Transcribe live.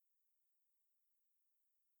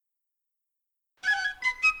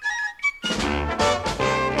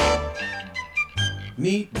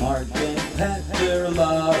Meet Mark and Pat, they're a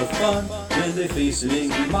lot of fun when they face an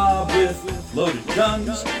angry mob with loaded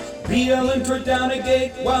guns. BL and tore down a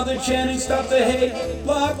gate while they're chanting stop the hate,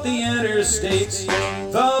 block the interstates.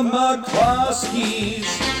 The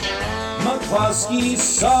McCloskeys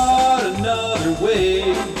sought another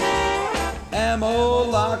way. Ammo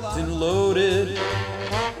locked and loaded,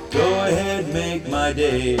 go ahead, make my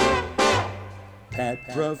day. Pat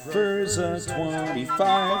prefers a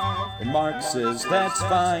 25, and Mark says that's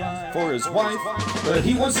fine for his wife. But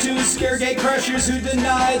he wants to scare gate crashers who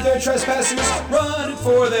deny their trespassers, running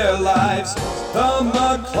for their lives. The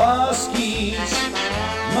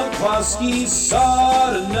McCloskeys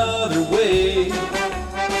sought another way.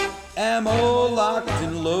 Ammo locked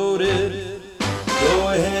and loaded,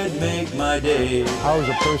 go ahead, make my day. I was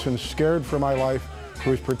a person scared for my life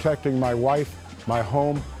who was protecting my wife, my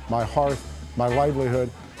home, my hearth, my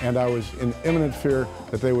livelihood, and I was in imminent fear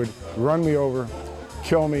that they would run me over,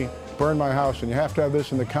 kill me, burn my house. And you have to have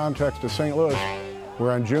this in the context of St. Louis,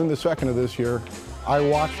 where on June the 2nd of this year, I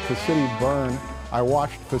watched the city burn. I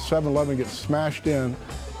watched the 7-Eleven get smashed in,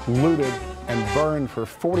 looted, and burned for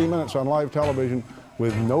 40 minutes on live television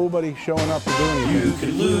with nobody showing up to do anything. You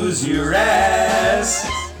could lose your ass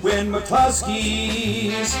when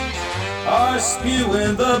McCloskeys are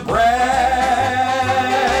spewing the brass.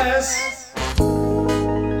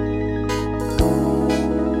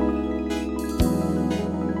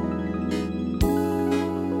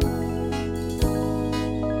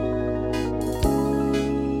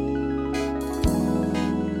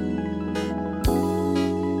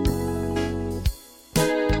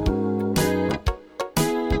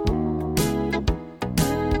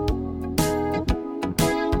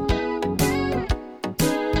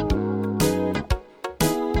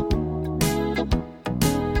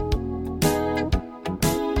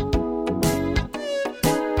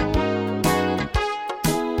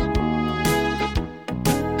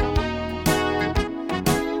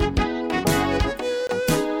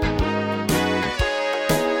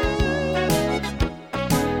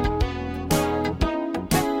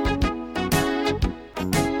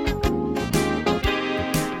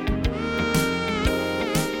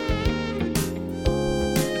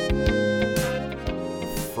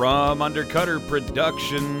 From Undercutter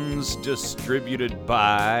Productions, distributed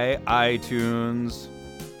by iTunes,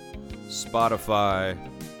 Spotify,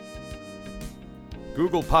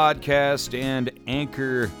 Google Podcast, and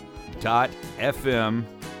Anchor.fm.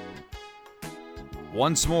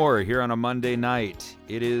 Once more, here on a Monday night,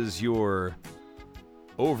 it is your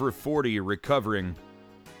over 40 recovering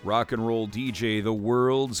rock and roll DJ, the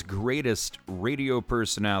world's greatest radio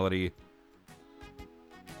personality,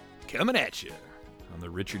 coming at you on the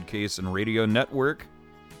Richard Cason Radio Network.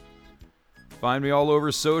 Find me all over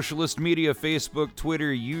socialist media, Facebook,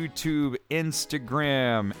 Twitter, YouTube,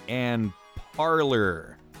 Instagram, and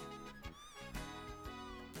Parler.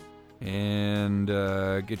 And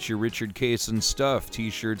get your Richard Cason stuff,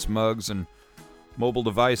 t-shirts, mugs, and mobile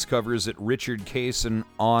device covers at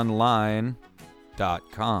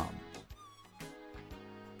richardcasononline.com.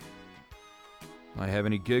 I have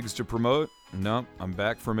any gigs to promote? Nope, I'm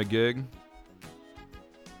back from a gig.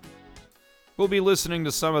 We'll be listening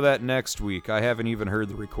to some of that next week. I haven't even heard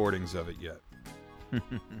the recordings of it yet.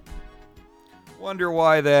 Wonder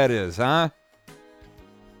why that is, huh?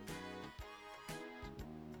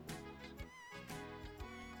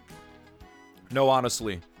 No,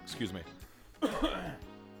 honestly, excuse me.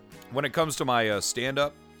 When it comes to my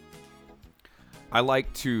stand-up, I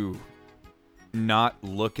like to not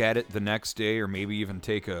look at it the next day, or maybe even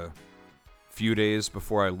take a few days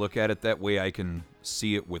before I look at it. That way I can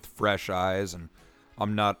see it with fresh eyes, and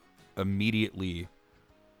I'm not immediately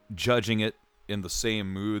judging it in the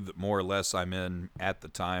same mood that more or less I'm in at the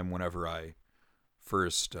time whenever I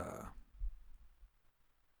first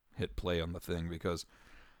hit play on the thing, because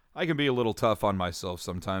I can be a little tough on myself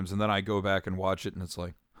sometimes, and then I go back and watch it and it's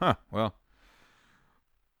like, well,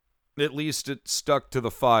 at least it stuck to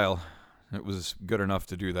the file. It was good enough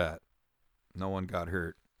to do that. No one got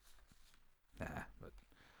hurt.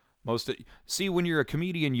 But see, when you're a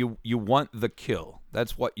comedian, you want the kill.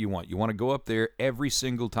 That's what you want. You want to go up there every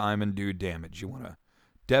single time and do damage. You want to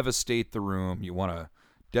devastate the room. You want to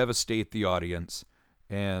devastate the audience.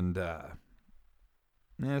 And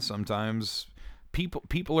sometimes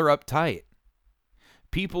people are uptight.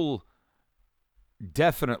 People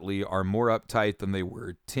definitely are more uptight than they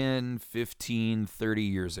were 10, 15, 30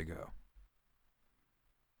 years ago.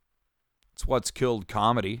 It's what's killed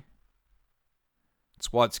comedy. It's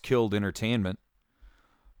what's killed entertainment.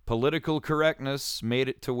 Political correctness made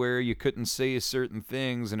it to where you couldn't say certain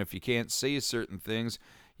things, and if you can't say certain things,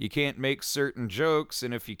 you can't make certain jokes,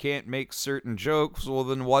 and if you can't make certain jokes, well,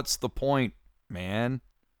 then what's the point, man?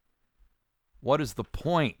 What is the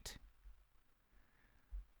point?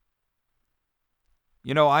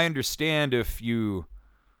 You know, I understand if you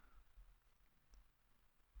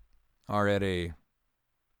are at a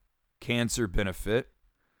cancer benefit,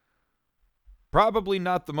 probably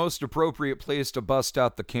not the most appropriate place to bust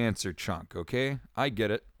out the cancer chunk, okay? I get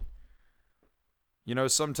it. You know,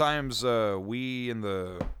 sometimes we in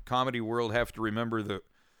the comedy world have to remember that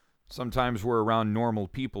sometimes we're around normal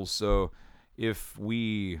people, so if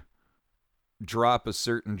we drop a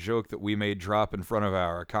certain joke that we may drop in front of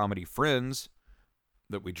our comedy friends,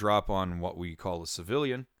 that we drop on what we call a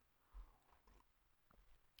civilian,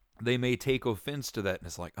 they may take offense to that, and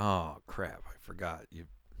it's like, oh, crap, I forgot.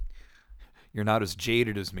 You're not as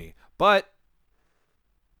jaded as me. But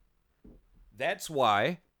that's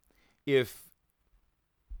why if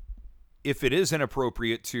it is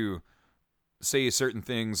inappropriate to say certain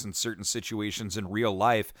things in certain situations in real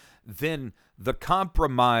life, then the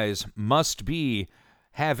compromise must be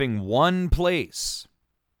having one place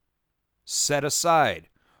set aside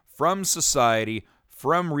from society,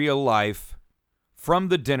 from real life, from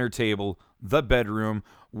the dinner table, the bedroom,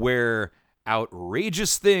 where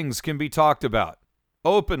outrageous things can be talked about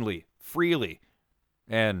openly, freely,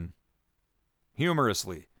 and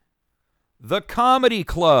humorously. The Comedy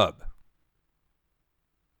Club.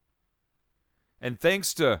 And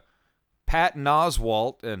thanks to Patton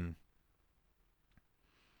Oswalt and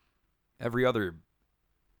every other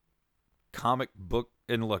comic book,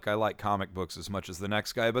 and look, I like comic books as much as the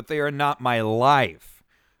next guy, but they are not my life.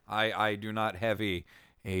 I do not have a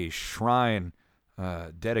shrine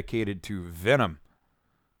dedicated to Venom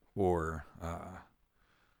or I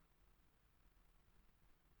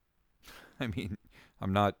mean,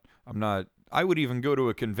 I'm not I would even go to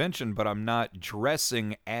a convention, but I'm not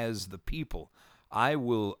dressing as the people. I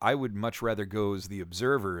would much rather go as the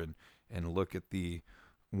observer and look at the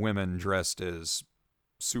women dressed as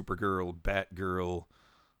Supergirl, Batgirl,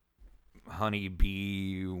 Honey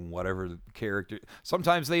Bee, whatever the character.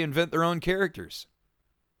 Sometimes they invent their own characters.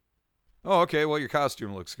 Oh, okay, well, your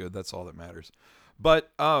costume looks good. That's all that matters.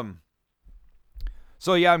 But, so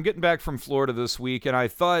yeah, I'm getting back from Florida this week, and I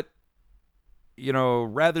thought, you know,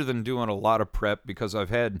 rather than doing a lot of prep, because I've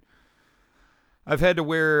had to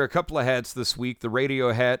wear a couple of hats this week, the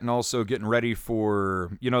radio hat, and also getting ready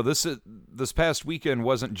for, you know, this past weekend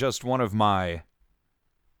wasn't just one of my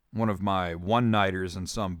one-nighters in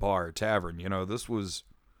some bar or tavern. You know, this was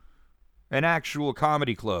an actual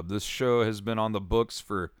comedy club. This show has been on the books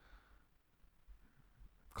for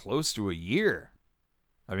close to a year.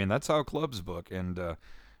 I mean, that's how clubs book, and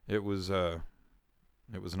it was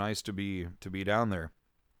nice to be down there.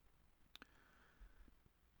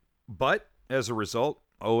 But as a result,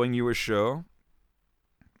 owing you a show,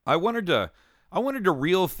 I wanted to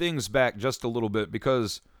reel things back just a little bit,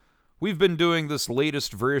 because we've been doing this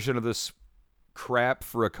latest version of this crap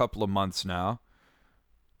for a couple of months now.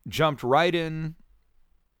 Jumped right in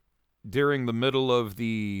during the middle of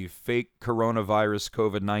the fake coronavirus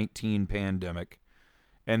COVID-19 pandemic.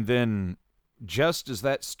 And then just as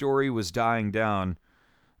that story was dying down,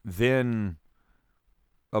 then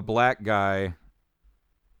a black guy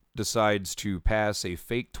decides to pass a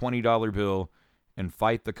fake $20 bill and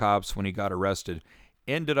fight the cops when he got arrested.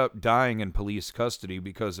 Ended up dying in police custody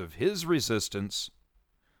because of his resistance,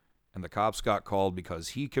 and the cops got called because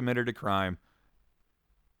he committed a crime.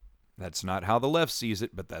 That's not how the left sees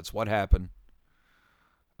it, but that's what happened.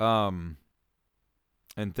 And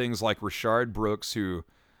things like Rashard Brooks, who,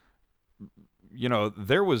 you know,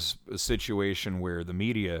 there was a situation where the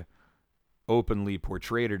media openly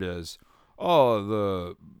portrayed it as, oh,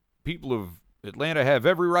 the people of Atlanta have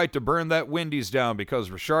every right to burn that Wendy's down because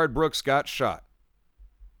Rashard Brooks got shot.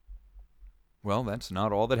 Well, that's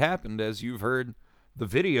not all that happened, as you've heard the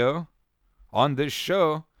video on this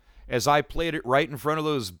show, as I played it right in front of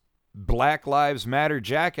those Black Lives Matter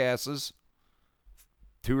jackasses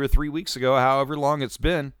 2 or 3 weeks ago, however long it's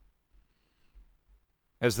been,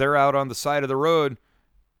 as they're out on the side of the road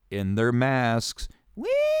in their masks.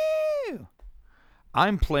 Woo!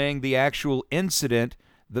 I'm playing the actual incident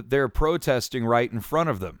that they're protesting right in front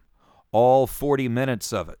of them, all 40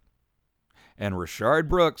 minutes of it. And Rashard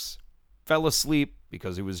Brooks fell asleep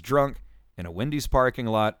because he was drunk in a Wendy's parking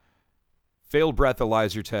lot, failed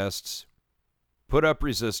breathalyzer tests, put up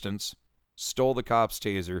resistance, stole the cop's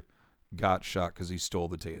taser, got shot because he stole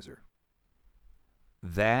the taser.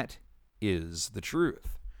 That is the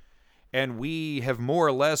truth. And we have more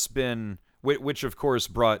or less been, which of course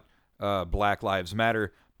brought Black Lives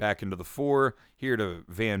Matter, back into the 4, here to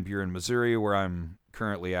Van Buren, Missouri, where I'm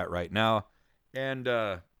currently at right now. And,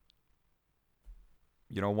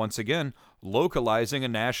 once again, localizing a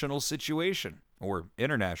national situation, or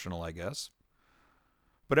international, I guess.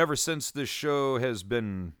 But ever since this show has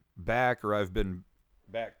been back, or I've been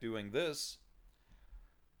back doing this,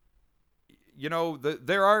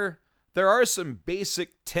 there are some basic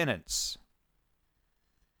tenets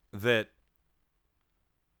that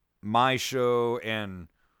my show and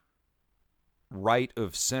right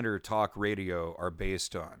of center talk radio are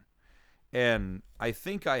based on. And I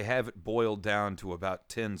think I have it boiled down to about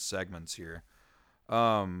 10 segments here.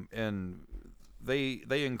 And they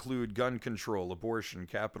include gun control, abortion,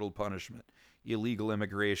 capital punishment, illegal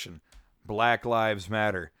immigration, Black Lives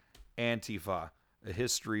Matter, Antifa, a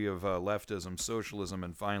history of leftism, socialism,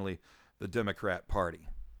 and finally, the Democrat Party.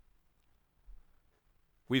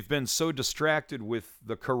 We've been so distracted with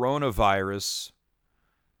the coronavirus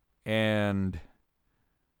and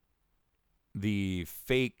the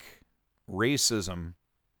fake racism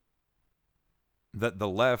that the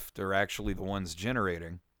left are actually the ones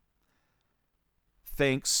generating,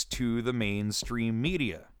 thanks to the mainstream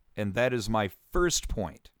media. And that is my first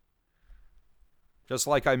point. Just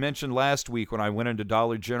like I mentioned last week when I went into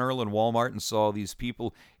Dollar General and Walmart and saw these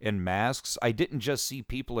people in masks, I didn't just see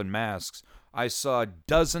people in masks. I saw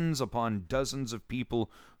dozens upon dozens of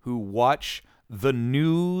people who watch the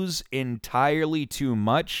news entirely too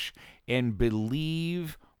much and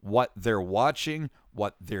believe what they're watching,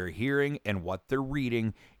 what they're hearing, and what they're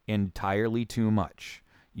reading entirely too much.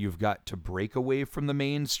 You've got to break away from the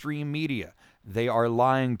mainstream media. They are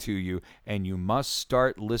lying to you, and you must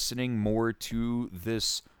start listening more to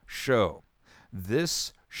this show.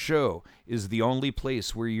 This show is the only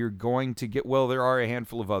place where you're going to get, well, there are a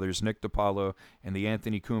handful of others, Nick DiPaolo and the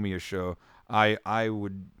Anthony Cumia show. I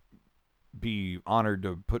would be honored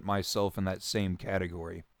to put myself in that same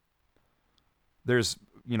category. There's,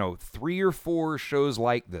 3 or 4 shows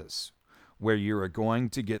like this where you're going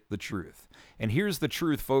to get the truth. And here's the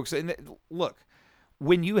truth, folks. And look,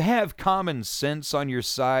 when you have common sense on your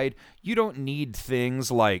side, you don't need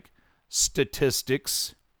things like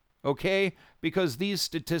statistics, okay? Because these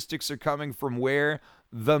statistics are coming from where?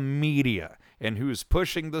 The media. And who's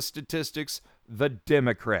pushing the statistics? The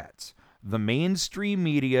Democrats. The mainstream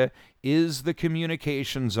media is the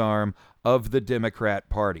communications arm of the Democrat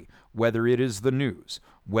Party, whether it is the news,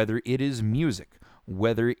 whether it is music,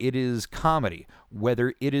 whether it is comedy,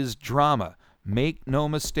 whether it is drama. Make no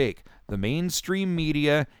mistake, the mainstream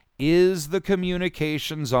media is the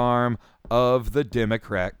communications arm of the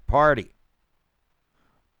Democrat Party.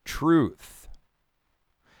 Truth.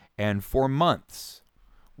 And for months,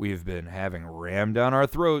 we've been having rammed down our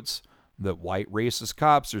throats that white racist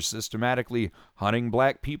cops are systematically hunting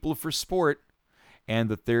black people for sport, and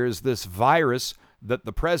that there's this virus that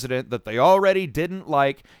the president, that they already didn't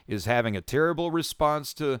like, is having a terrible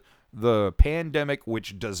response to the pandemic,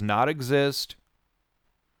 which does not exist.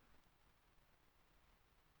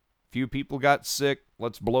 Few people got sick.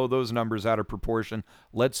 Let's blow those numbers out of proportion.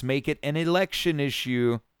 Let's make it an election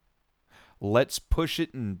issue. Let's push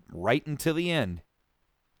it right until the end,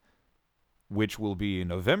 which will be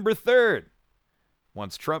November 3rd,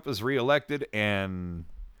 once Trump is reelected, and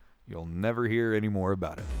you'll never hear any more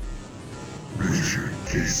about it. Richard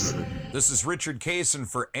Cason. This is Richard Cason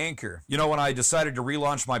for Anchor. When I decided to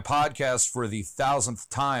relaunch my podcast for the 1,000th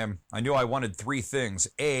time, I knew I wanted 3 things.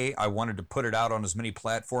 A, I wanted to put it out on as many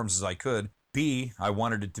platforms as I could. B, I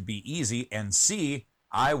wanted it to be easy. And C,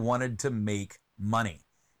 I wanted to make money.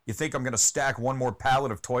 You think I'm going to stack one more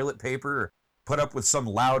pallet of toilet paper or put up with some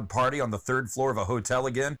loud party on the 3rd floor of a hotel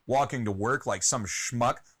again, walking to work like some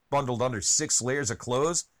schmuck bundled under 6 layers of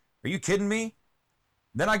clothes? Are you kidding me?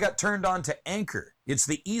 Then I got turned on to Anchor. It's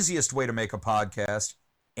the easiest way to make a podcast,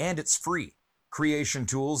 and it's free. Creation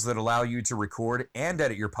tools that allow you to record and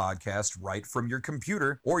edit your podcast right from your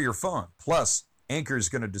computer or your phone. Plus, Anchor is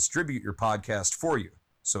going to distribute your podcast for you,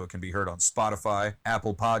 so it can be heard on Spotify,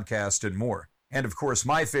 Apple Podcast, and more. And of course,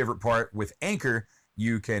 my favorite part, with Anchor,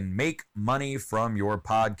 you can make money from your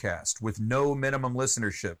podcast with no minimum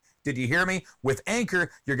listenership. Did you hear me? With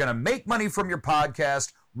Anchor, you're going to make money from your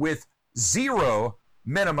podcast with 0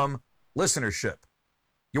 minimum listenership.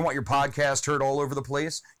 You want your podcast heard all over the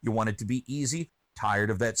place? You want it to be easy? Tired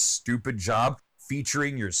of that stupid job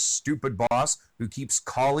featuring your stupid boss who keeps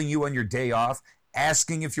calling you on your day off,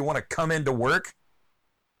 asking if you want to come into work?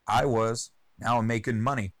 I was. Now I'm making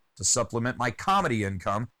money to supplement my comedy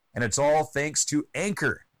income, and it's all thanks to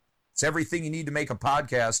Anchor. It's everything you need to make a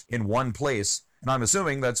podcast in one place, and I'm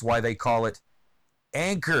assuming that's why they call it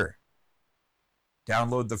Anchor.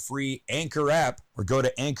 Download the free Anchor app or go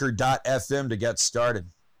to anchor.fm to get started.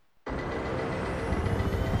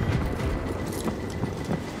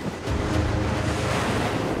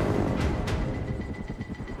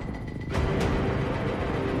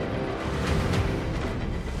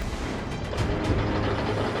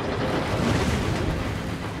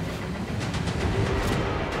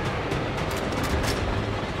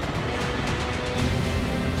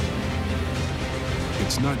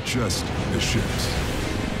 It's not just the ships,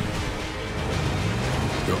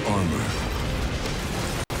 the armor,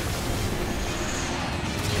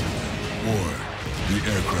 or the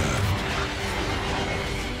aircraft.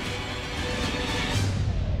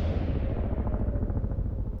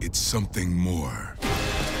 It's something more.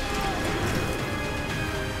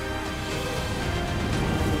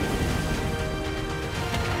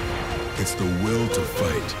 It's the will to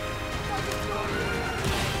fight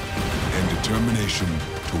and determination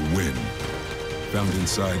to win, found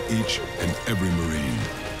inside each and every Marine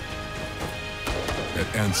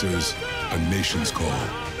that answers a nation's call.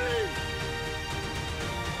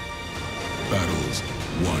 Battles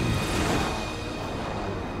won.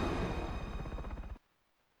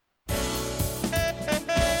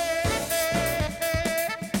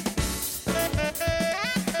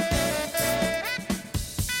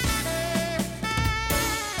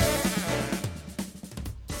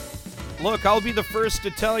 Look, I'll be the first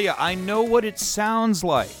to tell you, I know what it sounds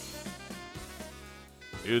like.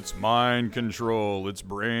 It's mind control, it's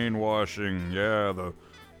brainwashing, yeah,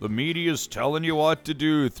 the media's telling you what to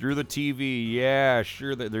do through the TV, yeah,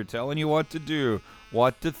 sure, they're telling you what to do,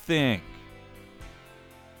 what to think.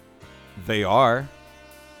 They are.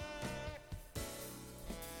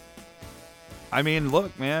 I mean,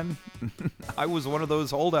 look, man, I was one of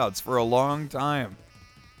those holdouts for a long time.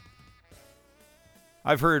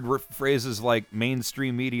 I've heard phrases like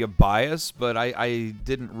mainstream media bias, but I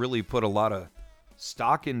didn't really put a lot of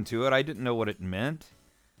stock into it. I didn't know what it meant.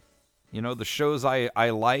 You know, the shows I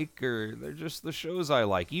like, they're just the shows I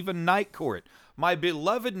like. Even Night Court, my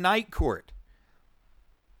beloved Night Court,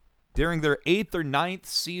 during their 8th or 9th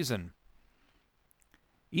season,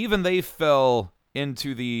 even they fell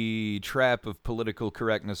into the trap of political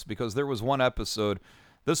correctness because there was one episode.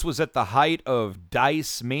 This was at the height of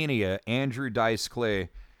Dice Mania, Andrew Dice Clay.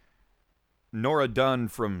 Nora Dunn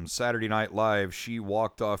from Saturday Night Live, she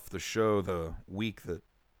walked off the show the week that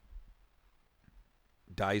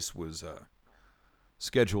Dice was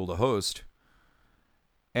scheduled to host.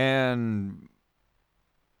 And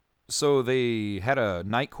so they had a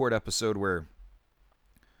Night Court episode where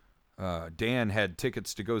Dan had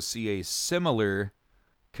tickets to go see a similar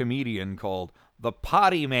comedian called The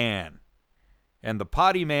Potty Man. And the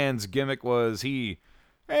Potty Man's gimmick was hey,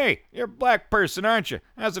 you're a black person, aren't you?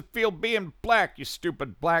 How's it feel being black, you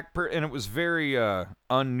stupid black person? And it was very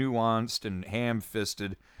unnuanced and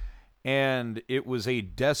ham-fisted. And it was a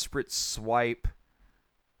desperate swipe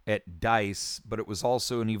at Dice, but it was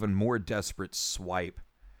also an even more desperate swipe.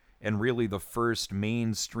 And really the first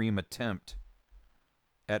mainstream attempt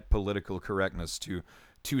at political correctness to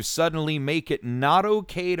suddenly make it not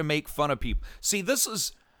okay to make fun of people. See, this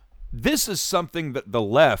is something that the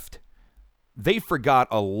left, they forgot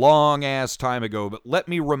a long-ass time ago, but let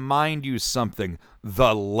me remind you something.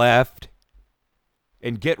 The left,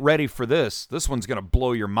 and get ready for this. This one's going to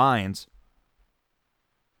blow your minds.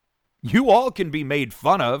 You all can be made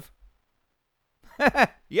fun of.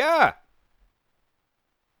 Yeah.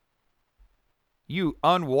 You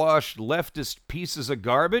unwashed leftist pieces of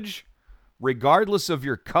garbage, regardless of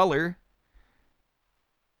your color.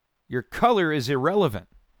 Your color is irrelevant.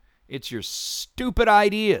 It's your stupid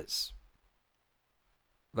ideas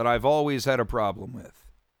that I've always had a problem with.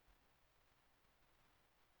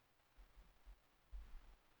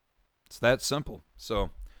 It's that simple.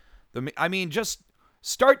 So, just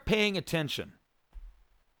start paying attention.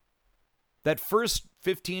 That first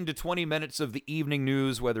 15 to 20 minutes of the evening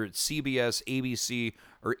news, whether it's CBS, ABC,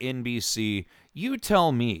 or NBC, you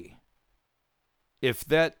tell me if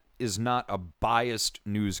that is not a biased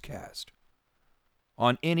newscast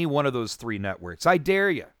on any one of those three networks. I dare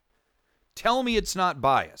you. Tell me it's not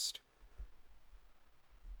biased.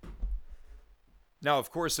 Now, of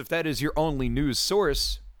course, if that is your only news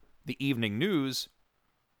source, the evening news,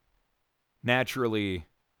 naturally,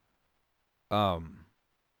 well,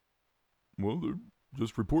 they're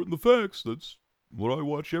just reporting the facts. That's what I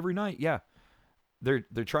watch every night. Yeah. They're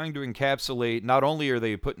trying to encapsulate, not only are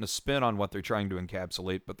they putting a spin on what they're trying to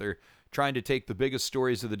encapsulate, but they're trying to take the biggest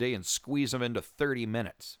stories of the day and squeeze them into 30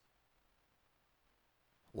 minutes.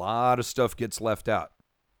 A lot of stuff gets left out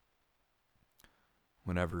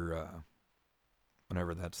whenever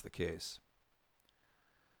that's the case.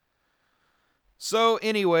 So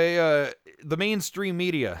anyway, the mainstream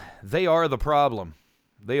media, they are the problem.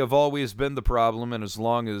 They have always been the problem, and as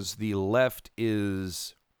long as the left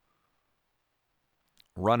is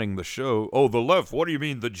running the show... Oh, the left, what do you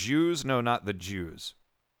mean, the Jews? No, not the Jews.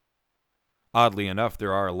 Oddly enough,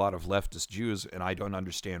 there are a lot of leftist Jews, and I don't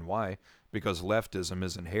understand why, because leftism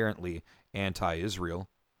is inherently anti-Israel.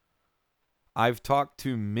 I've talked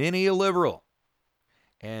to many a liberal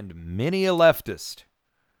and many a leftist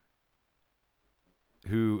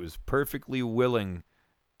who is perfectly willing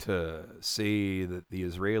to say that the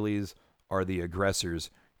Israelis are the aggressors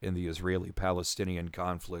in the Israeli-Palestinian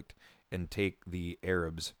conflict and take the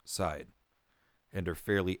Arabs' side and are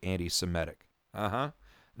fairly anti-Semitic.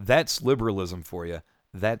 That's liberalism for you.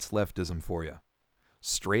 That's leftism for you.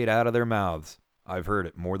 Straight out of their mouths. I've heard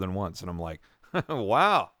it more than once, and I'm like,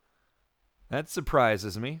 wow, that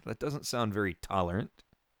surprises me. That doesn't sound very tolerant.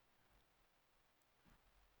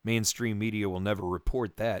 Mainstream media will never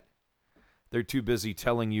report that. They're too busy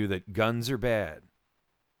telling you that guns are bad.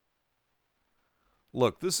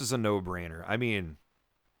 Look, this is a no-brainer. I mean,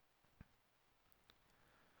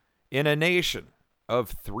 in a nation of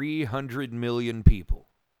 300 million people,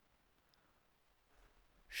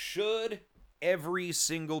 should every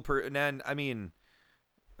single person, and I mean,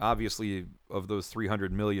 obviously, of those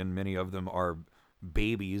 300 million, many of them are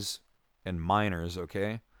babies and minors,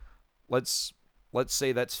 okay? Let's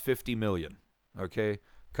say that's 50 million, okay?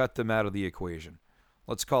 Cut them out of the equation.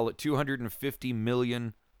 Let's call it 250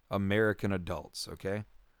 million American adults, okay?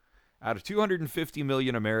 Out of 250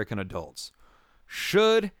 million American adults,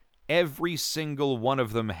 should every single one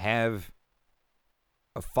of them have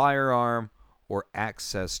a firearm or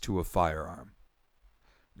access to a firearm?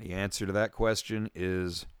 The answer to that question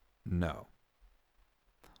is no.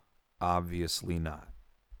 Obviously not.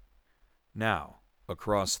 Now,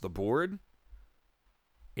 across the board,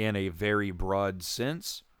 in a very broad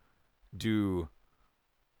sense, do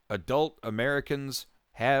adult Americans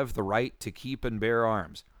have the right to keep and bear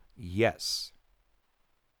arms? Yes.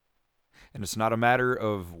 And it's not a matter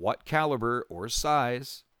of what caliber or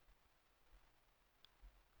size,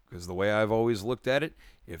 because the way I've always looked at it,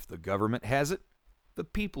 if the government has it, the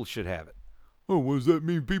people should have it. Oh, what does that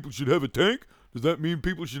mean? People should have a tank? Does that mean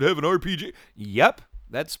people should have an RPG? Yep,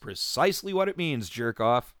 that's precisely what it means, jerk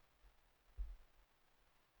off.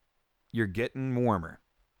 You're getting warmer.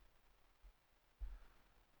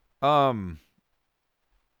 The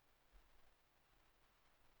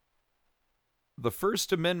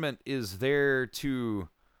First Amendment is there to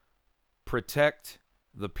protect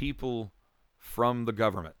the people from the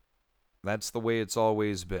government. That's the way it's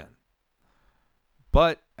always been.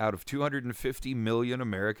 But out of 250 million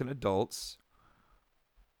American adults,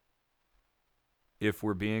 if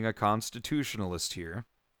we're being a constitutionalist here,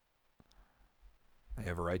 they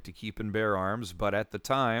have a right to keep and bear arms, but at the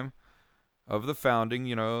time of the founding,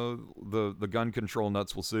 you know, the gun control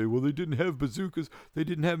nuts will say, well, they didn't have bazookas, they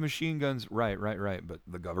didn't have machine guns. Right, but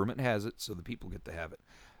the government has it, so the people get to have it.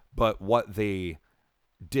 But what they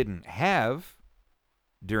didn't have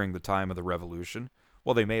during the time of the revolution,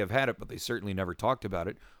 well, they may have had it, but they certainly never talked about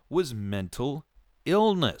it, was mental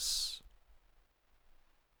illness.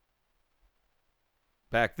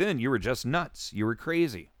 Back then, you were just nuts. You were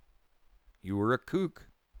crazy. You were a kook.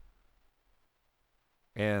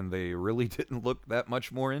 And they really didn't look that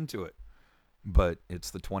much more into it. But it's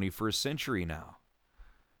the 21st century now.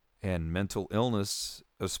 And mental illness,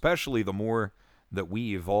 especially the more that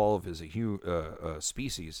we evolve as a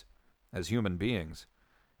species, as human beings,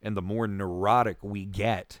 and the more neurotic we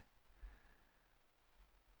get,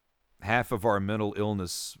 half of our mental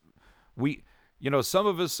illness, some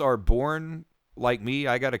of us are born like me.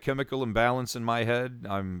 I got a chemical imbalance in my head.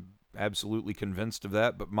 I'm absolutely convinced of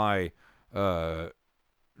that, but my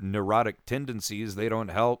neurotic tendencies, they don't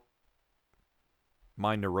help.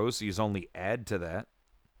 My neuroses only add to that.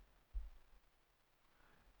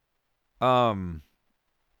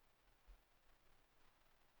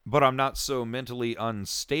 But I'm not so mentally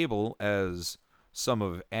unstable as some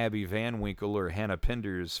of Abby Van Winkle or Hannah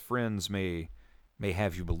Pinder's friends may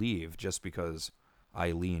have you believe, just because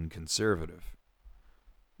I lean conservative.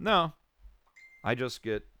 No, I just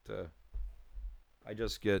get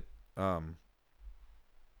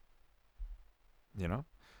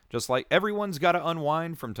just like everyone's got to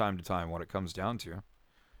unwind from time to time when it comes down to.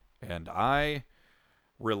 And I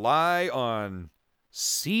rely on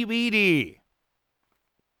CBD.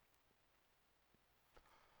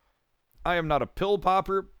 I am not a pill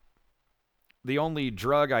popper. The only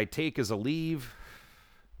drug I take is Aleve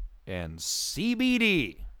and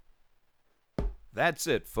CBD. That's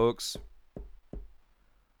it, folks.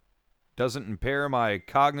 doesn't impair my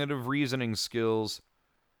cognitive reasoning skills.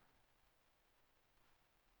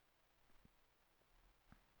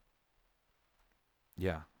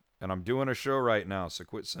 Yeah, and I'm doing a show right now, so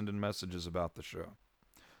quit sending messages about the show.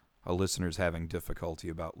 A listener's having difficulty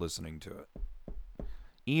about listening to it.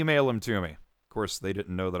 Email them to me. Of course, they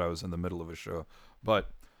didn't know that I was in the middle of a show.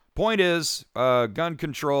 But point is, gun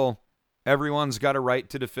control, everyone's got a right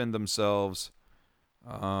to defend themselves.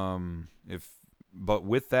 But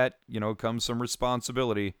with that, comes some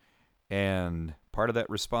responsibility. And part of that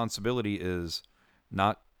responsibility is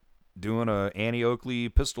not doing a Annie Oakley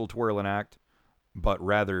pistol twirling act, but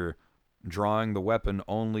rather drawing the weapon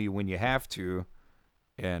only when you have to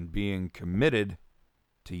and being committed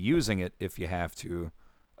to using it if you have to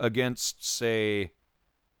against, say,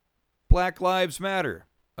 Black Lives Matter,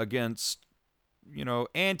 against,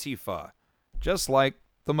 Antifa, just like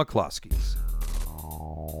the McCloskeys.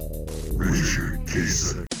 Richard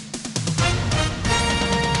Cason.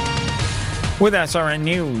 With SRN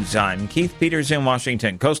News, I'm Keith Peters in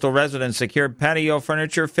Washington. Coastal residents secured patio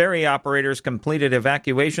furniture. Ferry operators completed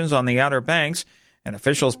evacuations on the Outer Banks. And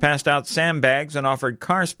officials passed out sandbags and offered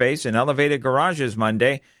car space in elevated garages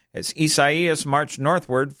Monday as Isaias marched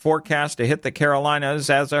northward, forecast to hit the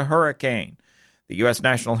Carolinas as a hurricane. The U.S.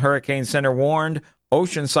 National Hurricane Center warned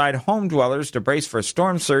oceanside home dwellers to brace for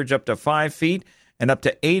storm surge up to 5 feet and up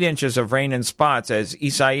to 8 inches of rain in spots as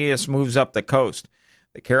Isaias moves up the coast.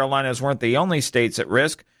 The Carolinas weren't the only states at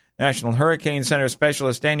risk. National Hurricane Center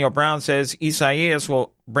specialist Daniel Brown says Isaias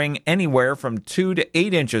will bring anywhere from 2 to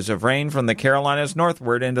 8 inches of rain from the Carolinas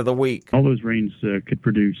northward into the week. All those rains could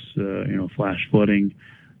produce, flash flooding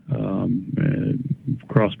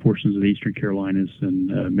across portions of the eastern Carolinas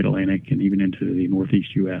and mid-Atlantic and even into the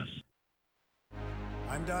northeast U.S.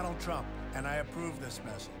 I'm Donald Trump, and I approve this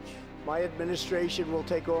message. My administration will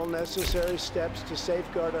take all necessary steps to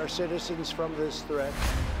safeguard our citizens from this threat.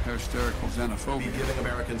 Hysterical xenophobia. Giving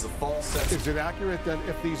Americans a false sense. Is it accurate that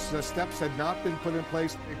if these steps had not been put in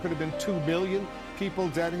place, it could have been 2 million people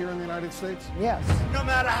dead here in the United States? Yes. No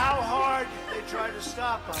matter how hard they try to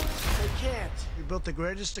stop us, they can't. We built the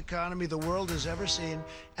greatest economy the world has ever seen,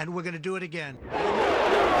 and we're going to do it again.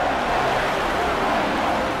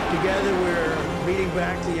 Together, we're beating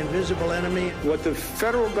back the invisible enemy. What the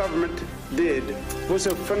federal government did was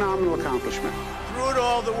a phenomenal accomplishment. Through it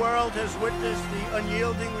all, the world has witnessed the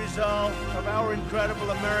unyielding resolve of our incredible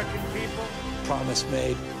American people. Promise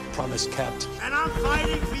made, promise kept. And I'm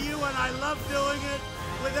fighting for you, and I love doing it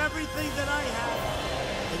with everything that I have.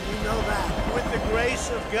 And you know that. With the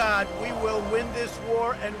grace of God, we will win this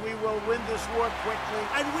war, and we will win this war quickly.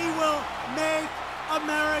 And we will make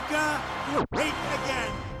America great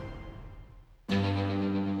again.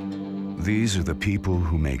 These are the people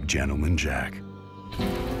who make Gentleman Jack.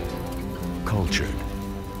 Cultured,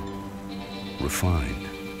 refined,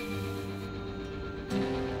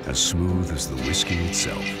 as smooth as the whiskey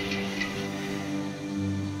itself.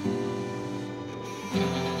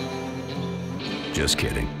 Just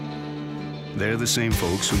kidding. They're the same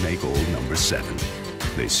folks who make Old Number 7.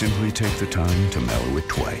 They simply take the time to mellow it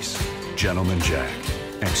twice. Gentleman Jack,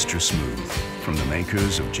 extra smooth, from the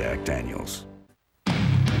makers of Jack Daniels.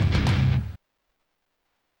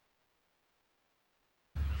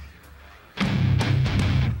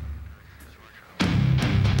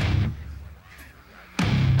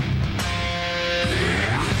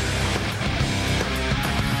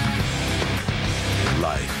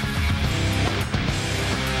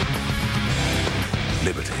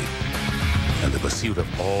 Liberty, and the pursuit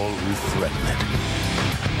of all who threaten it.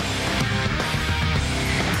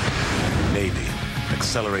 Navy,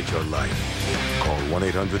 accelerate your life. Call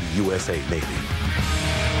 1-800-USA-NAVY.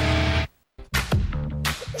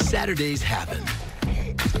 Saturdays happen.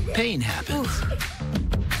 Pain happens.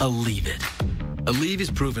 Aleve it. Aleve is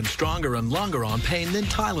proven stronger and longer on pain than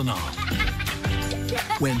Tylenol.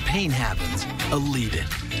 When pain happens, Aleve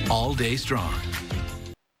it. All day strong.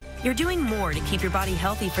 You're doing more to keep your body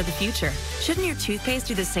healthy for the future. Shouldn't your toothpaste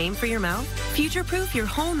do the same for your mouth? Future-proof your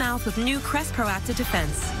whole mouth with new Crest Proactive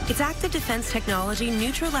Defense. Its active defense technology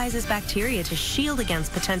neutralizes bacteria to shield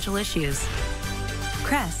against potential issues.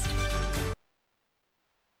 Crest.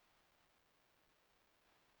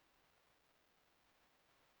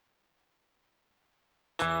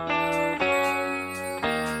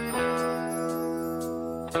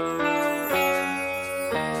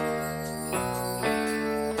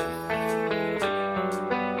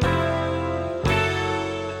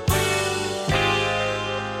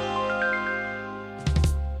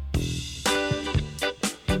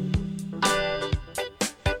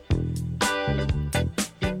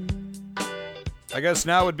 I I guess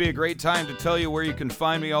now would be a great time to tell you where you can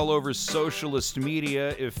find me all over socialist media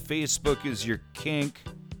if Facebook is your kink.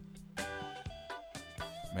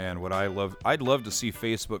 Man, I'd love to see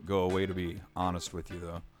Facebook go away, to be honest with you,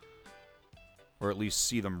 though. Or at least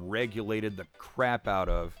see them regulated the crap out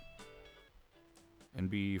of. And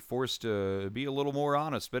be forced to be a little more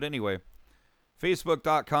honest. But anyway,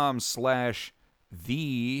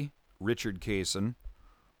 Facebook.com/the Richard Cason.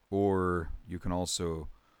 Or you can also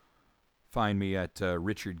find me at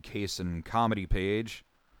Richard Cason comedy page.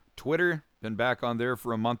 Twitter, been back on there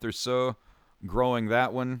for a month or so. Growing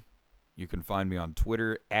that one. You can find me on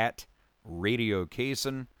Twitter at Radio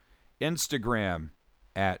Cason. Instagram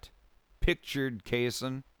at Pictured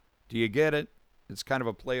Cason. Do you get it? It's kind of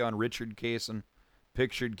a play on Richard Cason.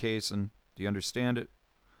 Pictured Cason. Do you understand it?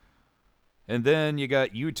 And then you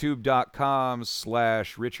got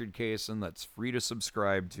youtube.com/Richard Cason. That's free to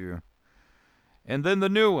subscribe to. And then the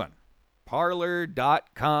new one.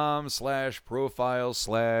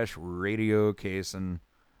 Parler.com/profile/Radio Cason.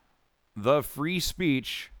 The free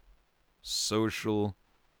speech social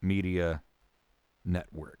media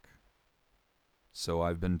network. So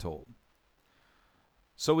I've been told.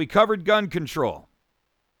 So we covered gun control.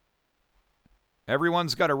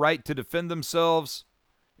 Everyone's got a right to defend themselves.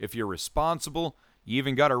 If you're responsible, you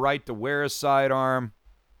even got a right to wear a sidearm.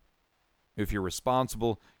 If you're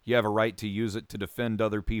responsible, you have a right to use it to defend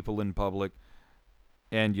other people in public.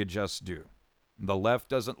 And you just do. The left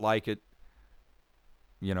doesn't like it.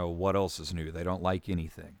 You know, what else is new? They don't like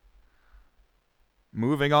anything.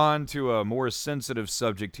 Moving on to a more sensitive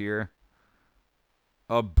subject here.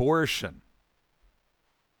 Abortion.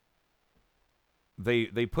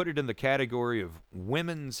 They put it in the category of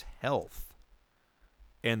women's health.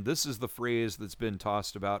 And this is the phrase that's been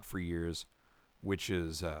tossed about for years, which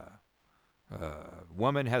is,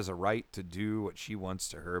 woman has a right to do what she wants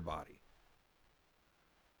to her body.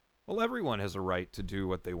 Well, everyone has a right to do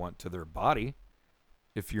what they want to their body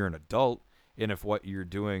if you're an adult, and if what you're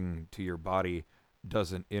doing to your body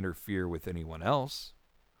doesn't interfere with anyone else.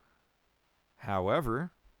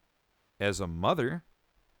 However, as a mother,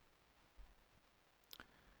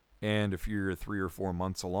 and if you're 3 or 4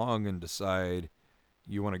 months along and decide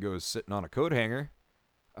you want to go sitting on a coat hanger,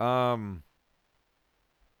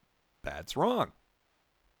 that's wrong.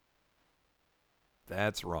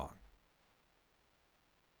 That's wrong.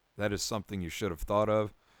 That is something you should have thought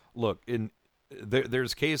of. Look,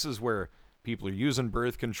 there's cases where people are using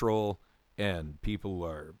birth control and people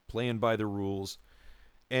are playing by the rules.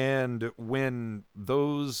 And when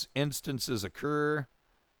those instances occur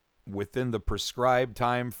within the prescribed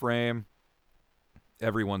time frame,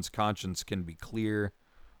 everyone's conscience can be clear.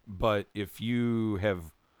 But if you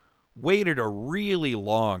have waited a really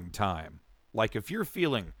long time, like if you're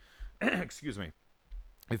feeling, excuse me,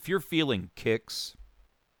 if you're feeling kicks,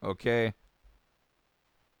 okay,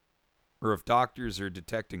 or if doctors are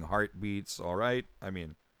detecting heartbeats, all right, I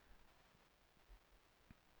mean,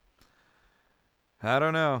 I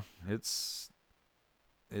don't know. It's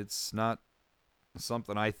not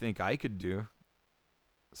something I think I could do.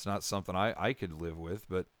 It's not something I could live with,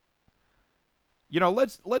 but you know,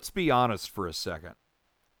 let's be honest for a second.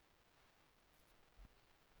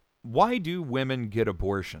 Why do women get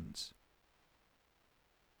abortions?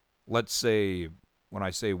 Let's say, when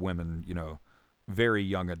I say women, you know, very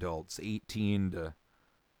young adults, 18 to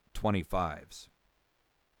 25s.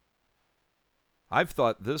 I've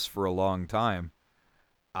thought this for a long time.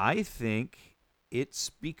 I think it's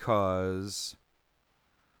because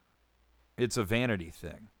it's a vanity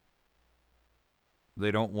thing.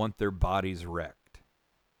 They don't want their bodies wrecked.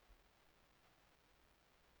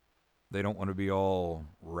 They don't want to be all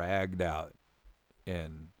ragged out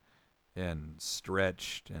and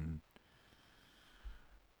stretched and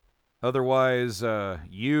otherwise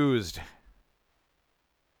used,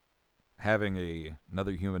 having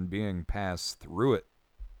another human being pass through it.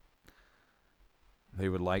 They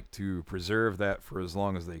would like to preserve that for as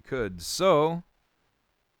long as they could. So,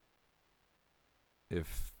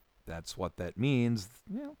 if that's what that means,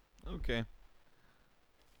 yeah, okay.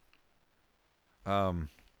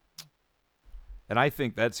 And I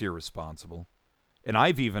think that's irresponsible. And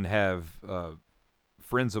I've even have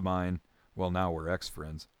friends of mine, well, now we're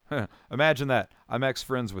ex-friends. Imagine that. I'm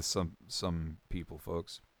ex-friends with some people,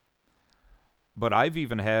 folks. But I've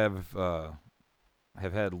even have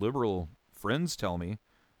had liberal friends tell me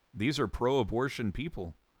these are pro-abortion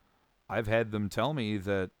people. I've had them tell me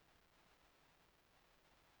that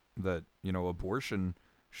you know, abortion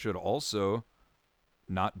should also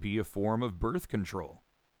not be a form of birth control.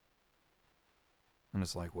 And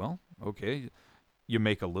it's like, well, okay, you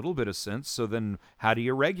make a little bit of sense. So then how do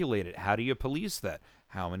you regulate it? How do you police that?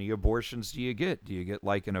 How many abortions do you get? Do you get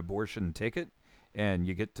like an abortion ticket and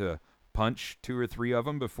you get to punch 2 or 3 of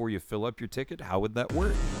them before you fill up your ticket? How would that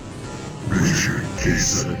work? Richard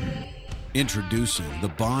Cason. Introducing the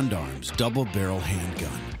Bond Arms Double Barrel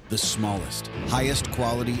Handgun. The smallest, highest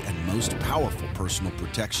quality, and most powerful personal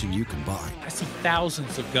protection you can buy. I see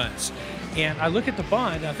thousands of guns, and I look at the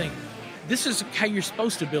Bond and I think, this is how you're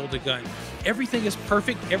supposed to build a gun. Everything is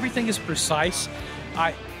perfect, everything is precise.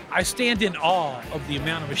 I stand in awe of the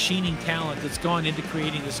amount of machining talent that's gone into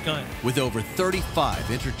creating this gun. With over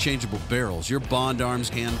 35 interchangeable barrels, your Bond Arms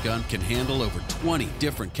handgun can handle over 20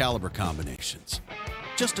 different caliber combinations.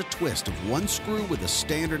 Just a twist of one screw with a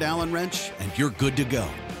standard Allen wrench, and you're good to go.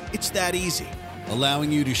 It's that easy,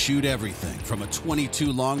 allowing you to shoot everything from a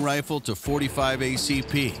 .22 long rifle to .45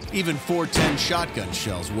 ACP. Even .410 shotgun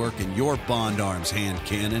shells work in your Bond Arms hand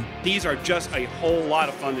cannon. These are just a whole lot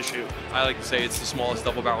of fun to shoot. I like to say it's the smallest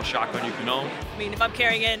double-barrel shotgun you can own. I mean, if I'm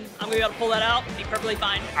carrying in, I'm going to be able to pull that out and be perfectly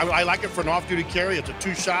fine. I like it for an off-duty carry. It's a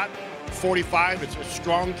 2-shot. 45, it's a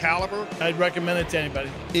strong caliber. I'd recommend it to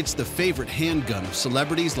anybody. It's the favorite handgun of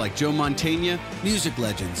celebrities like Joe Mantegna, music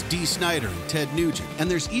legends Dee Snider and Ted Nugent,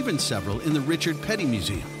 and there's even several in the Richard Petty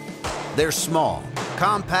Museum. They're small,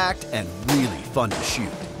 compact, and really fun to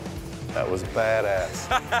shoot. That was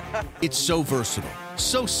badass. It's so versatile,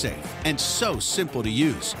 so safe, and so simple to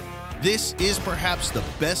use. This is perhaps the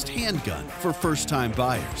best handgun for first-time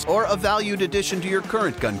buyers, or a valued addition to your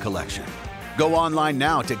current gun collection. Go online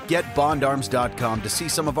now to getbondarms.com to see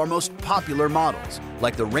some of our most popular models,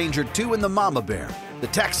 like the Ranger 2 and the Mama Bear, the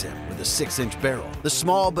Texan with a 6-inch barrel, the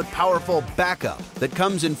small but powerful Backup that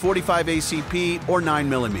comes in .45 ACP or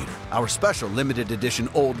 9mm, our special limited edition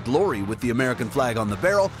Old Glory with the American flag on the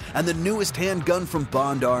barrel, and the newest handgun from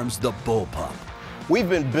Bond Arms, the Bullpup. We've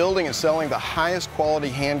been building and selling the highest quality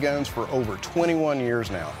handguns for over 21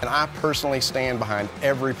 years now, and I personally stand behind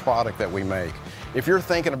every product that we make. If you're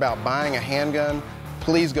thinking about buying a handgun,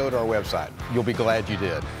 please go to our website. You'll be glad you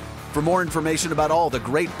did. For more information about all the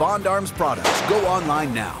great Bond Arms products, go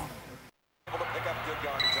online now.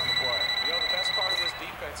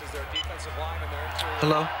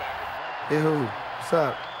 Hello? Hey, who? What's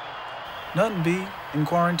up? Nothing, B. In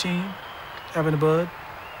quarantine. Having a bud.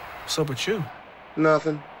 What's up with you?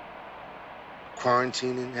 Nothing.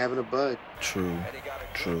 Quarantining, having a bud. True.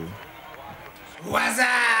 True. What's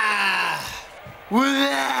up? What's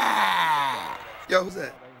up? Yo, who's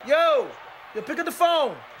that? Yo! Yo, pick up the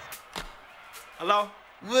phone. Hello?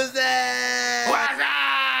 What's that? What's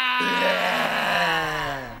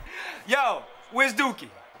up? Yo, where's Dookie?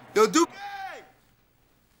 Yo, Dookie!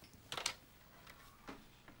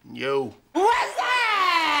 Yo. What's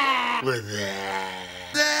that? What's that?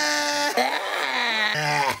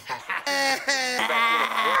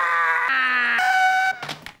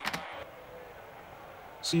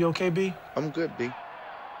 So you okay, B? I'm good, B.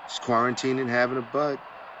 Just quarantining, having a bud.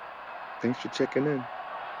 Thanks for checking in.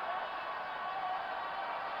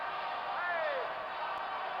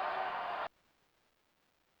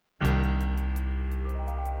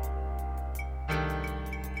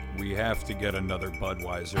 We have to get another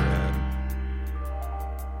Budweiser ad.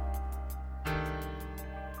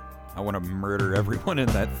 I want to murder everyone in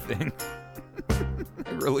that thing.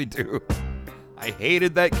 I really do. I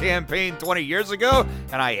hated that campaign 20 years ago,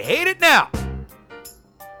 and I hate it now.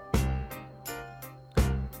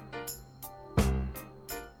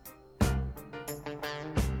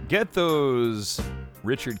 Get those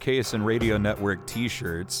Richard Cason Radio Network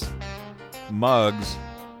t-shirts, mugs,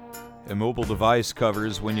 and mobile device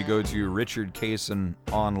covers when you go to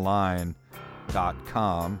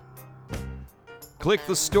richardcasononline.com. Click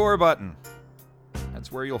the store button.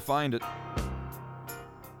 That's where you'll find it.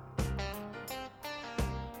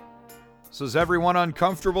 So is everyone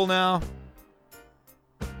uncomfortable now?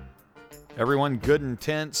 Everyone good and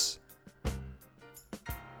tense?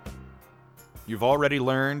 You've already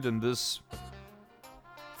learned in this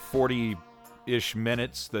 40-ish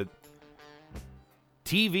minutes that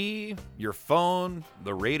TV, your phone,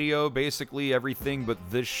 the radio, basically everything but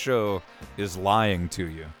this show is lying to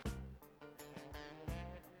you.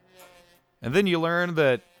 And then you learn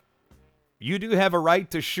that you do have a right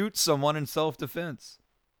to shoot someone in self-defense.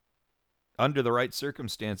 Under the right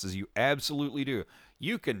circumstances, you absolutely do.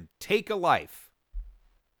 You can take a life.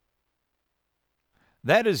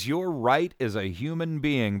 That is your right as a human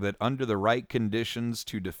being, that under the right conditions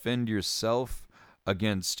to defend yourself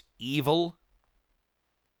against evil,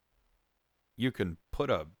 you can put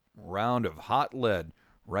a round of hot lead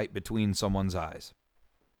right between someone's eyes.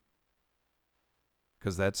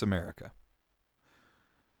 Because that's America.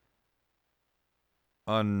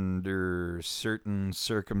 Under certain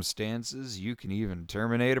circumstances, you can even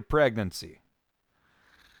terminate a pregnancy.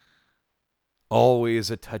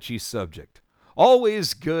 Always a touchy subject.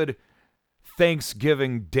 Always good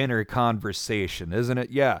Thanksgiving dinner conversation, isn't it?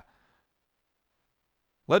 Yeah.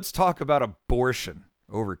 Let's talk about abortion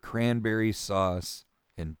over cranberry sauce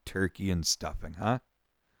and turkey and stuffing, huh?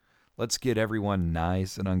 Let's get everyone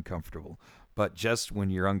nice and uncomfortable. But just when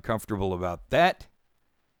you're uncomfortable about that,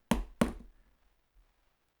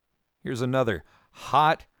 here's another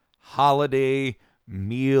hot holiday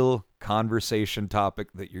meal conversation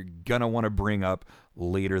topic that you're going to want to bring up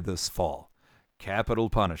later this fall. Capital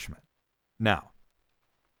punishment. Now,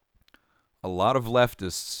 a lot of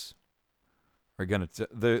leftists are going to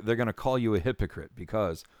they're going to call you a hypocrite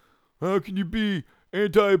because how can you be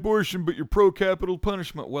anti-abortion but you're pro-capital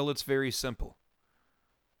punishment? Well, it's very simple.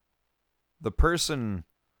 The person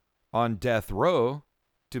on death row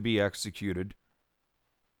to be executed,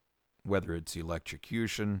 whether it's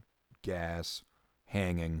electrocution, gas,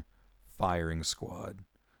 hanging, firing squad,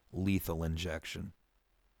 lethal injection,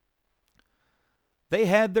 they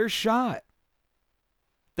had their shot.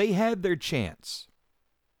 They had their chance.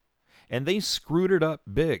 And they screwed it up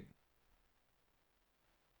big.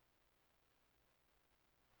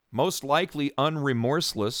 Most likely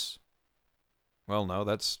unremorseless. Well, no,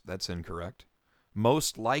 that's incorrect.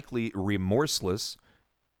 Most likely remorseless.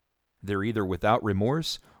 They're either without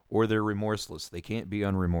remorse or they're remorseless. They can't be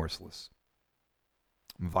unremorseless.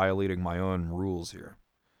 I'm violating my own rules here.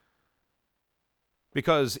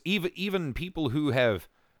 Because even people who have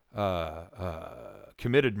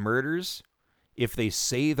committed murders, if they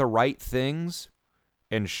say the right things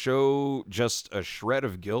and show just a shred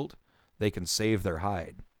of guilt, they can save their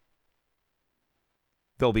hide.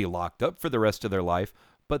 They'll be locked up for the rest of their life,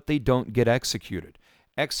 but they don't get executed.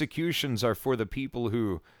 Executions are for the people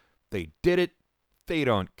who, they did it, they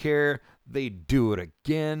don't care, they do it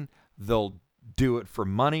again, they'll do it for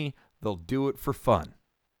money, they'll do it for fun.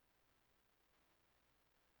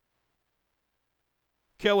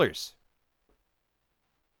 Killers.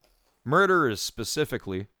 Murderers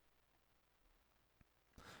specifically.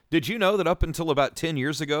 Did you know that up until about 10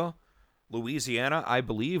 years ago, Louisiana, I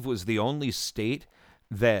believe, was the only state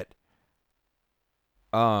that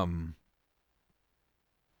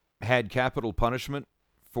had capital punishment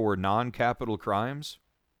for non-capital crimes?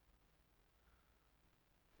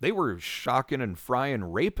 They were shocking and frying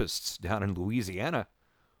rapists down in Louisiana.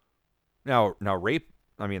 Now rape,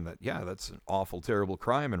 I mean, that's an awful, terrible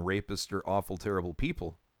crime, and rapists are awful, terrible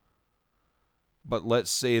people. But let's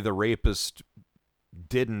say the rapist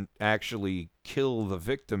didn't actually kill the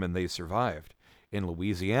victim and they survived. In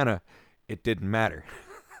Louisiana, it didn't matter.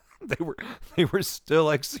 They were still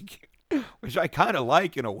executed, which I kind of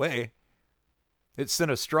like in a way. It sent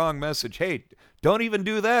a strong message. Hey, don't even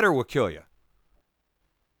do that or we'll kill you.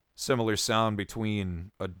 Similar sound between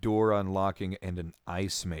a door unlocking and an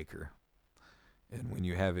ice maker. And when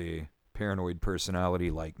you have a paranoid personality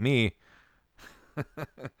like me,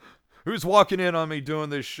 who's walking in on me doing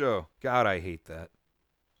this show? God, I hate that.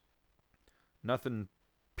 Nothing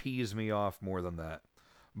pees me off more than that.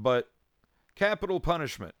 But capital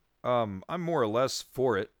punishment, I'm more or less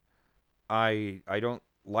for it. I don't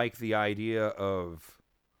like the idea of...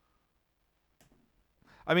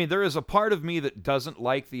 I mean, there is a part of me that doesn't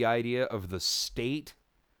like the idea of the state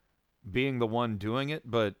being the one doing it,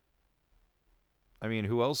 but I mean,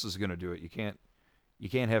 who else is going to do it? You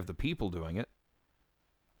can't have the people doing it.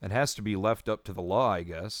 It has to be left up to the law, I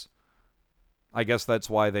guess. I guess that's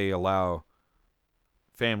why they allow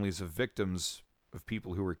families of victims of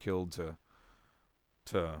people who were killed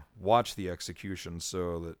to watch the execution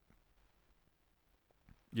so that,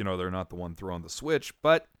 you know, they're not the one throwing the switch,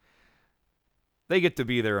 but they get to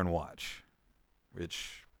be there and watch,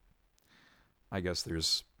 which I guess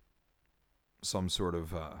there's some sort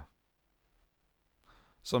of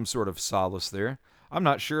solace there. I'm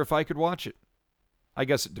not sure if I could watch it. I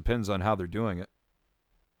guess it depends on how they're doing it.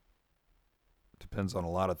 Depends on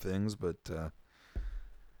a lot of things, but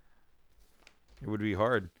it would be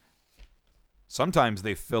hard. Sometimes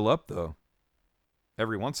they fill up, though.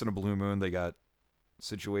 Every once in a blue moon, they got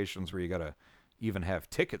situations where you got to even have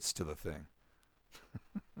tickets to the thing.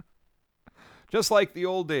 Just like the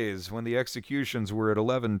old days when the executions were at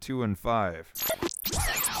 11, 2, and 5.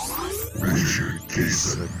 Mission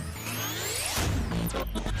Cason.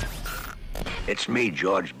 It's me,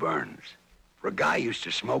 George Burns. For a guy who used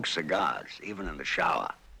to smoke cigars, even in the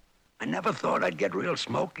shower, I never thought I'd get real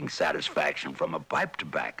smoking satisfaction from a pipe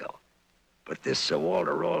tobacco. But this Sir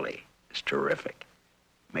Walter Raleigh is terrific.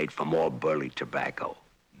 Made from all burley tobacco.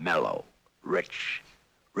 Mellow, rich,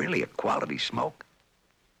 really a quality smoke.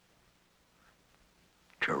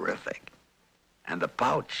 terrific. And the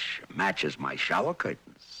pouch matches my shower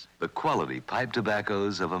curtains. The quality pipe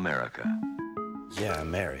tobaccos of America. Yeah,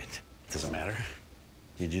 I'm married. Doesn't matter.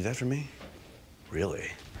 You do that for me?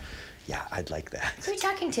 Really? Yeah, I'd like that. Who are you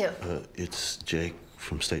talking to? It's Jake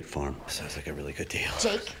from State Farm. Sounds like a really good deal.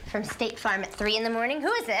 Jake from State Farm at 3 in the morning?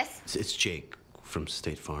 Who is this? It's Jake from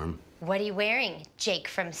State Farm. What are you wearing, Jake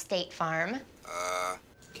from State Farm?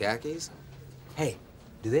 Khakis? Hey,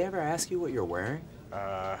 do they ever ask you what you're wearing?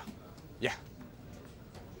 Yeah.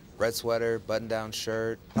 Red sweater, button-down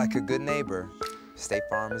shirt. Like a good neighbor, State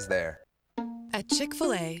Farm is there. At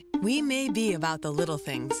Chick-fil-A, we may be about the little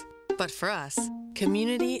things, but for us,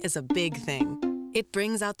 community is a big thing. It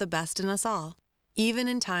brings out the best in us all, even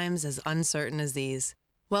in times as uncertain as these.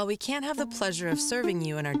 While we can't have the pleasure of serving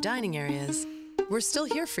you in our dining areas, we're still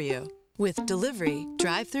here for you with delivery,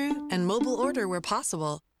 drive-thru, and mobile order where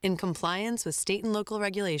possible in compliance with state and local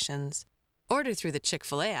regulations. Order through the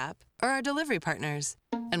Chick-fil-A app or our delivery partners,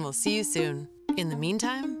 and we'll see you soon. In the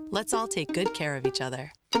meantime, let's all take good care of each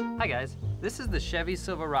other. Hi guys, this is the Chevy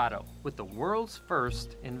Silverado with the world's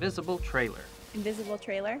first invisible trailer. Invisible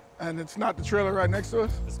trailer? And it's not the trailer right next to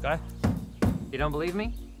us? This guy? You don't believe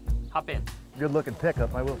me? Hop in. Good looking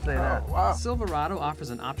pickup, I will say that. Wow. Silverado offers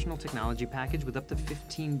an optional technology package with up to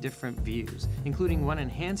 15 different views, including one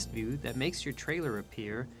enhanced view that makes your trailer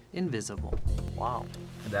appear invisible. Wow.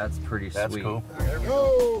 That's pretty sweet. That's cool. There we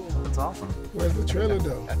go. That's awesome. Where's the trailer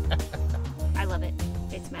though? I love it.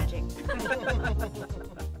 It's magic.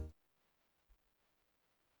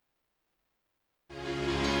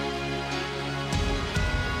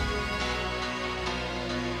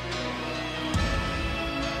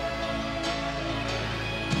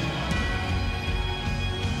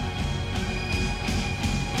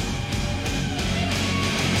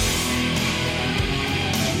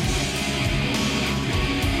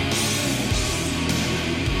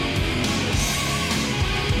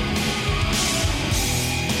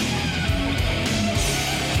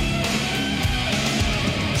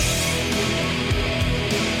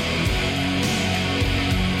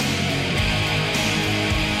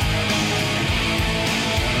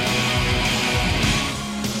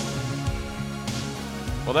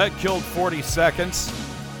 Well, that killed 40 seconds.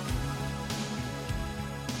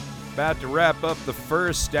 About to wrap up the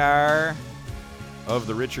first hour of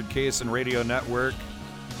the Richard Cason Radio Network.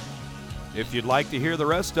 If you'd like to hear the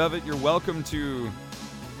rest of it, you're welcome to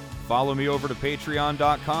follow me over to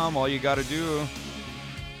patreon.com. All you got to do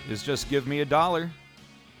is just give me $1.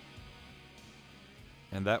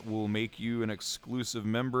 And that will make you an exclusive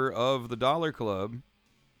member of the Dollar Club.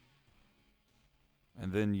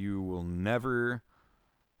 And then you will never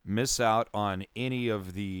miss out on any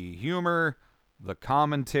of the humor, the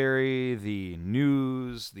commentary, the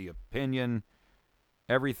news, the opinion,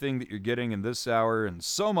 everything that you're getting in this hour, and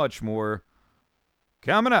so much more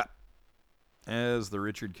coming up as the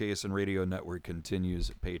Richard Cason Radio Network continues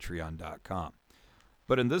at patreon.com.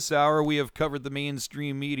 But in this hour, we have covered the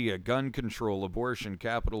mainstream media, gun control, abortion,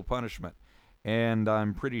 capital punishment, and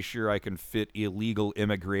I'm pretty sure I can fit illegal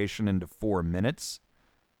immigration into 4 minutes.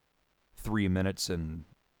 3 minutes and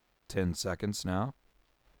 10 seconds now.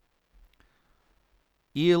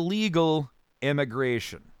 Illegal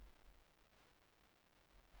immigration.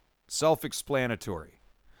 Self-explanatory.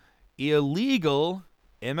 Illegal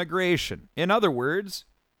immigration. In other words,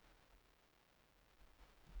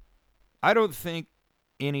 I don't think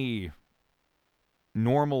any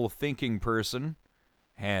normal thinking person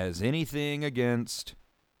has anything against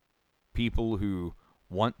people who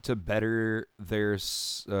want to better their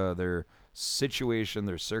situation,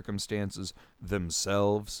 their circumstances,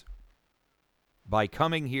 themselves. By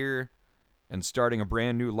coming here and starting a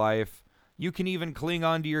brand new life, you can even cling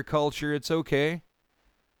on to your culture. It's okay.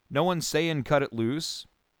 No one's saying cut it loose.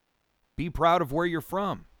 Be proud of where you're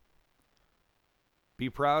from. Be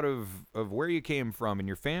proud of where you came from and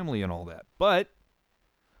your family and all that. But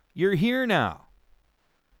you're here now.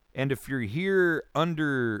 And if you're here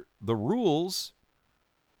under the rules,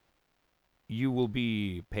 you will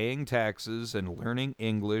be paying taxes and learning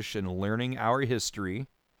English and learning our history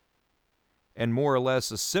and more or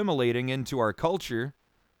less assimilating into our culture.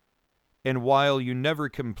 And while you never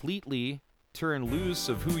completely turn loose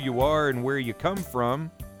of who you are and where you come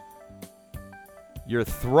from, you're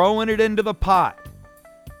throwing it into the pot.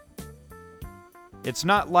 It's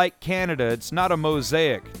not like Canada. It's not a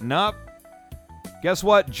mosaic. Nope. Guess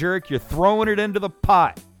what, jerk? You're throwing it into the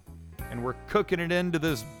pot. And we're cooking it into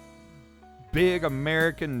this big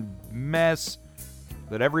American mess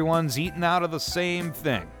that everyone's eating out of the same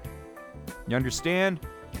thing. You understand?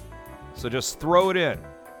 So just throw it in.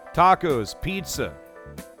 Tacos, pizza,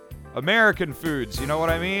 American foods, you know what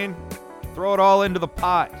I mean? Throw it all into the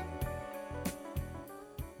pot.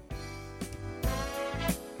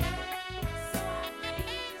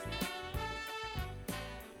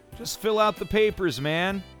 Just fill out the papers,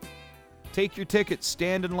 man. Take your ticket,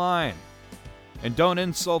 stand in line. And don't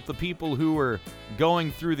insult the people who are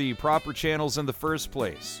going through the proper channels in the first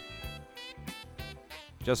place.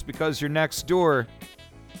 Just because you're next door,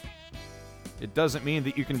 it doesn't mean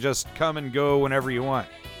that you can just come and go whenever you want.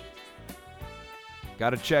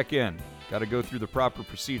 Gotta check in. Gotta go through the proper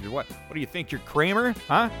procedure. What do you think, you're Kramer?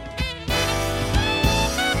 Huh?